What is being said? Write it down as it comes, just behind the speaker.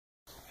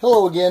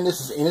Hello again,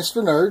 this is Ennis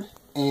for Nerd,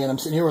 and I'm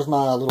sitting here with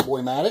my little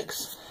boy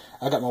Maddox.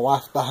 I got my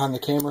wife behind the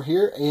camera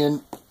here,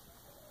 and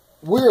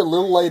we're a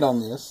little late on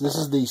this. This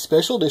is the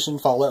special edition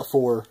Fallout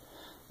 4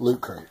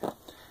 Loot Crate.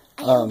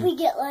 I hope we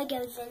get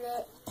Legos in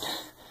it.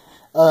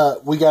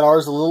 We got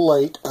ours a little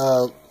late.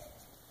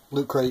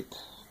 Loot Crate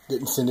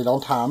didn't send it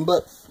on time,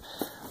 but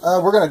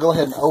we're going to go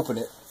ahead and open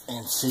it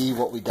and see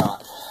what we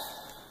got.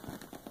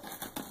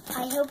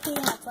 I hope we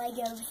have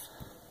Legos.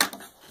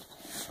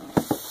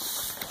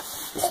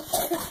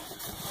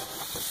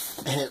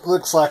 And it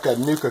looks like a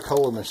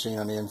Nuka-Cola machine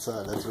on the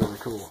inside. That's really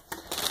cool.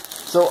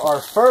 So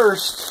our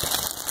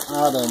first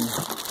item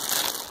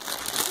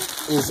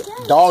is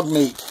dog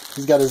meat.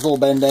 He's got his little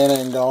bandana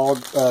and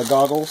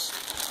goggles.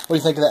 What do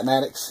you think of that,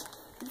 Maddox?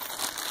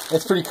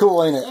 It's pretty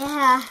cool, ain't it?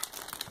 Yeah.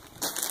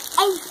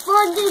 And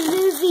for the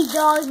movie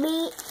Dog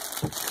Meat.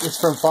 It's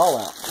from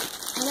Fallout.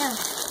 I know.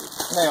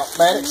 Now,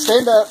 Maddox,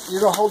 stand up.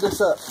 You're going to hold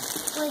this up.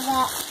 What's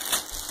that?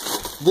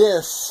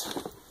 This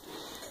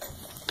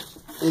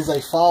is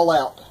a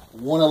Fallout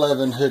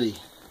 111 hoodie.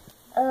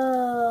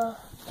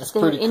 That's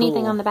pretty cool.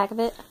 Anything on the back of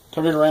it?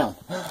 Turn it around.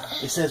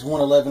 It says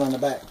 111 on the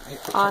back.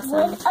 Awesome.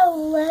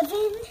 111?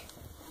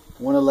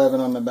 111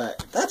 on the back.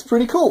 That's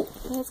pretty cool.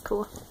 That's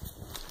cool.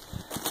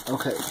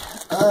 Okay.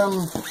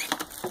 I'm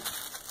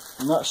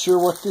not sure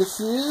what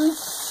this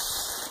is.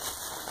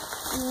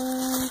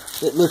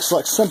 It looks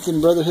like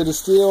something Brotherhood of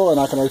Steel, and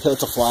I can already tell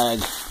it's a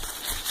flag.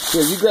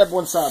 Here, you grab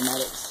one side,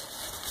 Maddox.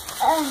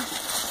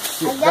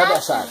 Here, grab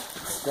that side.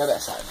 Grab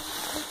that side.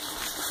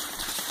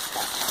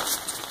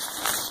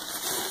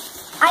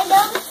 I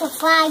know it's a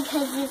flag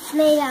because it's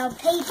made out of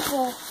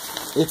paper.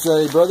 It's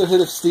a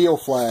Brotherhood of Steel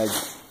flag.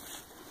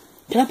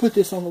 Can I put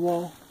this on the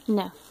wall?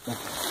 No.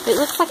 Okay. It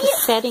looks like a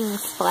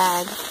settings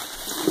flag.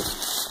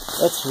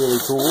 That's really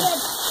cool.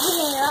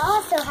 But I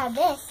also have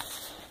this.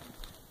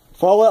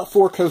 Fallout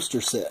 4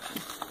 coaster set.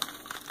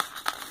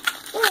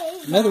 What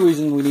is Another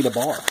reason we need a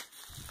bar.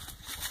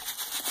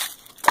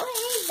 What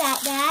is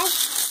that, Dad?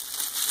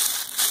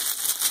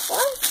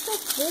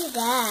 Let's do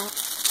that.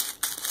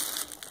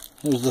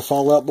 There's the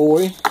Fallout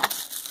boy.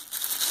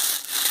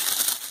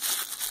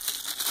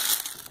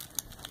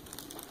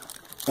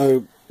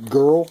 A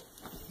girl.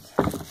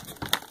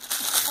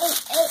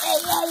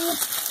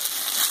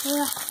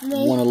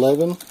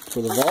 111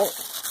 for the vault.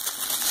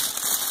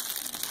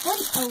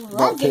 111?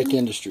 Vault Tech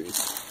Industries.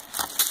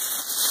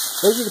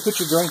 Those are to put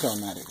your drink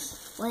on, Maddox.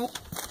 What?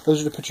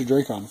 Those are to put your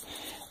drink on.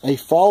 A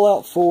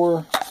Fallout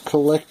 4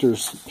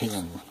 collector's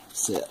pin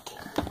set.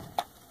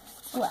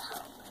 Wow.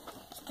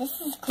 This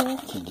is cool.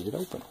 Can't get it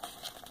open.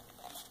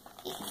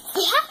 You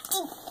have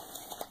to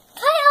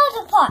cut all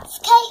the parts,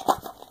 okay?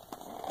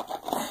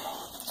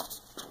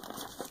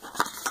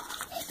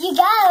 You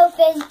gotta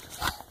open.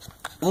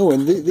 Oh,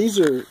 and these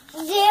are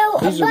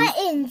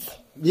buttons.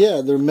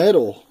 Yeah, they're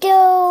metal.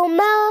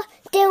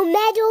 They're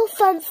metal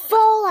from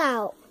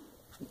Fallout.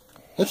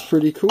 That's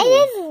pretty cool. And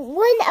it's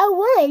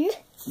 101.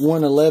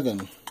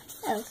 111.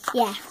 Oh,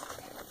 yeah.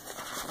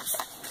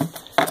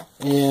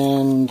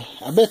 And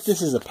I bet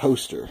this is a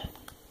poster.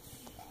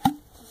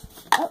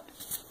 Oh.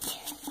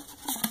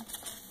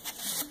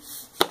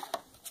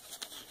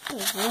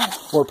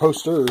 Or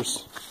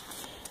posters.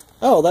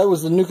 Oh, that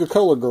was the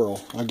Nuka-Cola girl,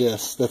 I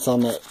guess. That's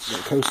on that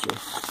coaster.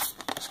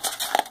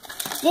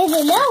 There's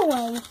another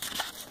one.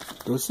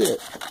 Go see it.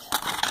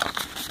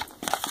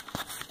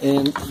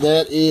 And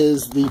that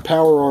is the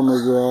Power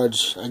Armor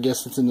Garage. I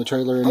guess it's in the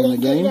trailer and in the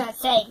game.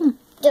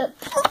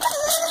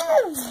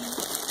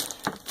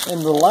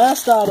 And the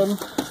last item,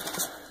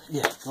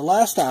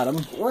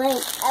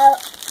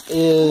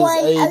 is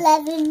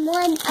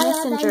 111.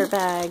 Messenger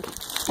bag.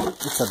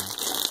 It's a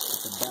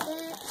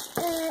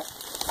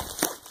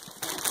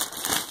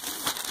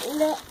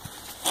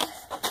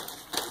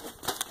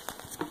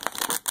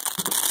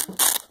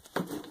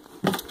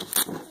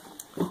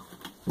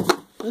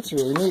That's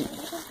really neat.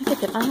 I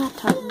could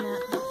laptop in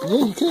that.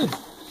 Yeah, you could.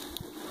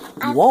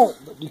 You won't,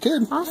 but you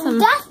could. Awesome.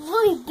 That's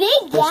really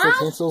big, That's Dad. for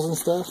pencils and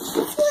stuff.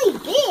 It's really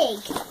big.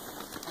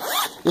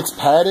 It's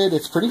padded.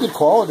 It's pretty good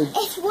quality.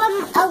 It's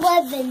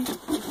 111.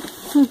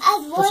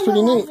 That's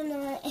pretty neat.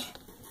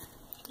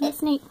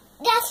 That's neat.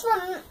 That's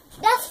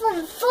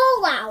from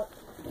Fallout.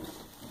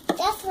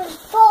 That's from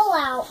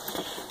Fallout.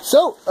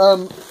 So,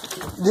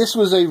 this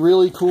was a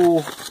really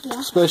cool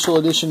special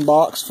edition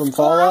box from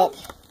Fallout.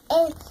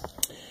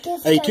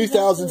 A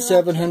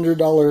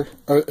 $2,700.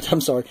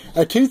 I'm sorry,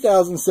 a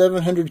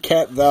 2,700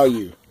 cap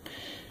value.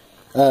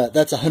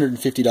 That's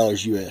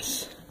 $150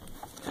 US.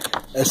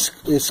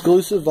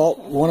 Exclusive Vault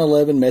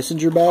 111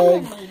 messenger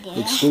bag.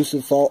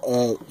 Exclusive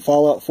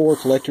Fallout 4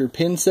 collector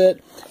pin set.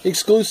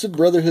 Exclusive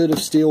Brotherhood of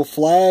Steel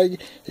flag.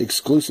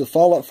 Exclusive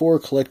Fallout 4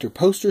 collector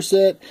poster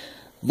set.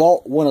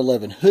 Vault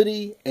 111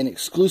 hoodie. And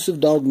exclusive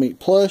dog meat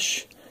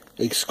plush.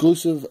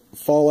 Exclusive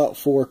Fallout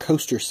 4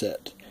 coaster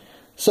set.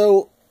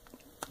 So,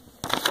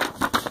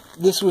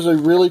 this was a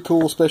really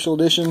cool special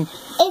edition.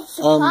 It's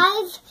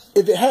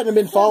if it hadn't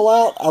been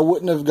Fallout, I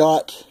wouldn't have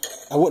got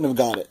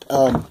it.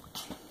 If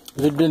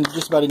it had been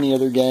just about any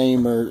other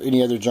game or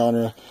any other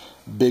genre,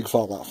 big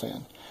Fallout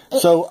fan.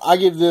 So I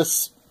give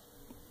this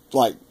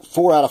like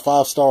 4 out of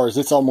 5 stars.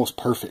 It's almost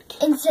perfect.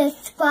 And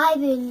subscribe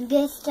and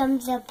give us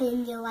thumbs up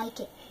if you like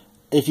it.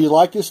 If you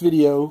like this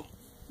video,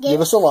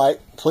 give us a like.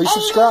 Please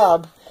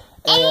subscribe.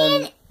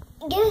 And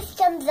give us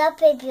thumbs up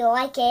if you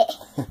like it.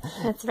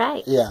 That's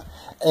right. yeah.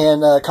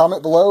 And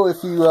comment below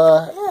if you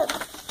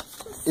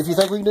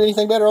think we can do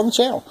anything better on the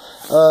channel.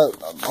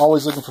 I'm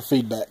always looking for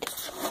feedback.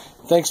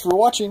 Thanks for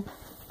watching.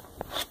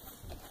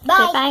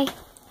 Bye. Okay, bye.